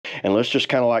And let's just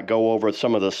kind of like go over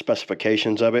some of the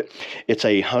specifications of it. It's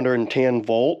a 110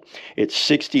 volt. It's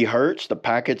 60 hertz. The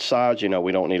package size, you know,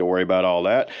 we don't need to worry about all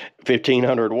that.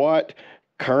 1500 watt.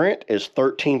 Current is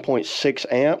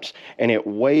 13.6 amps, and it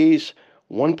weighs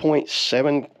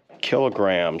 1.7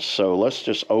 kilograms. So let's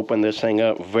just open this thing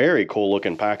up. Very cool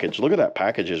looking package. Look at that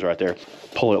packages right there.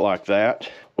 Pull it like that.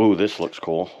 Ooh, this looks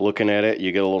cool. Looking at it,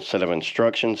 you get a little set of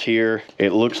instructions here.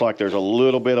 It looks like there's a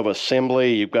little bit of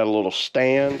assembly. You've got a little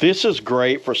stand. This is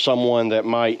great for someone that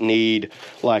might need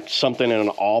like something in an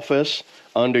office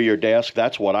under your desk.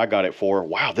 That's what I got it for.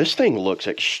 Wow, this thing looks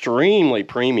extremely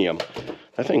premium.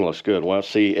 That thing looks good. Well,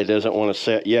 see, it doesn't want to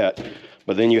set yet.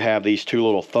 But then you have these two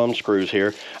little thumb screws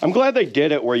here. I'm glad they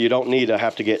did it where you don't need to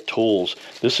have to get tools.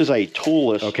 This is a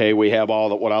toolless. Okay, we have all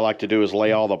the, what I like to do is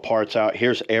lay all the parts out.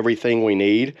 Here's everything we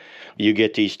need. You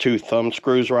get these two thumb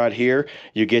screws right here.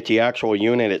 You get the actual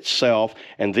unit itself.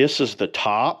 And this is the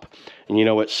top. And you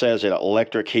know, it says it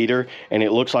electric heater. And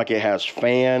it looks like it has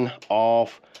fan,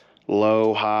 off,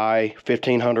 low, high,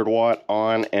 1500 watt,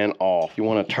 on and off. You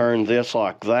want to turn this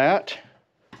like that.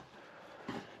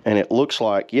 And it looks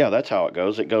like, yeah, that's how it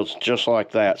goes. It goes just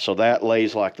like that. So that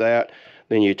lays like that.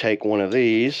 Then you take one of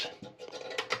these.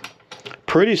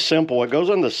 Pretty simple. It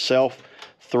goes on the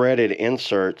self-threaded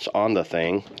inserts on the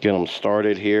thing. Get them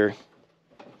started here.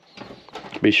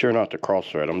 Be sure not to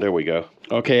cross-thread them. There we go.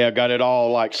 Okay, I got it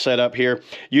all like set up here.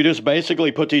 You just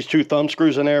basically put these two thumb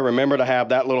screws in there. Remember to have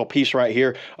that little piece right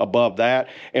here above that.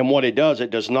 And what it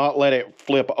does not let it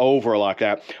flip over like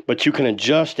that, but you can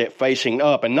adjust it facing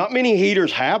up. And not many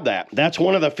heaters have that. That's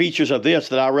one of the features of this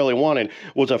that I really wanted,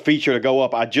 was a feature to go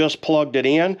up. I just plugged it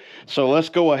in. So let's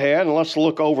go ahead and let's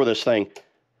look over this thing.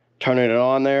 Turning it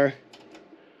on there.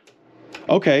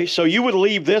 Okay, so you would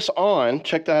leave this on.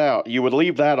 Check that out. You would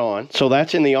leave that on. So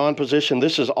that's in the on position.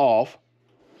 This is off.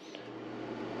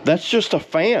 That's just a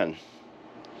fan.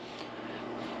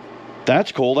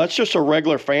 That's cool. That's just a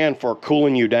regular fan for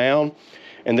cooling you down.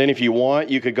 And then if you want,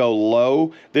 you could go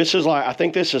low. This is like, I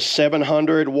think this is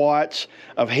 700 watts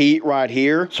of heat right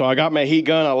here. So I got my heat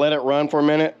gun. I let it run for a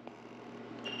minute.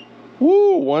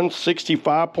 Woo,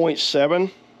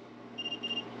 165.7.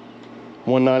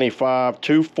 195,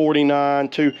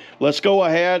 249, let's go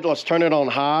ahead. Let's turn it on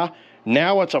high.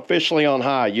 Now it's officially on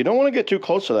high. You don't want to get too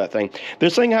close to that thing.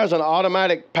 This thing has an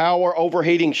automatic power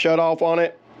overheating shutoff on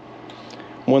it.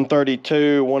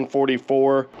 132,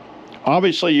 144.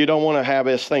 Obviously, you don't want to have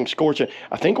this thing scorching.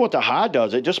 I think what the high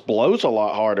does, it just blows a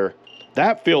lot harder.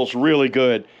 That feels really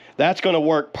good. That's going to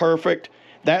work perfect.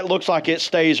 That looks like it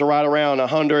stays right around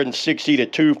 160 to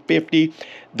 250.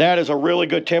 That is a really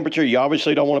good temperature. You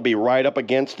obviously don't want to be right up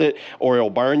against it or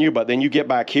it'll burn you, but then you get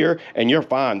back here and you're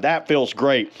fine. That feels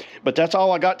great. But that's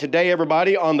all I got today,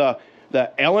 everybody, on the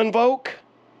Elevoke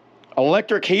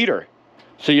electric heater.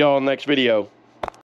 See y'all in the next video.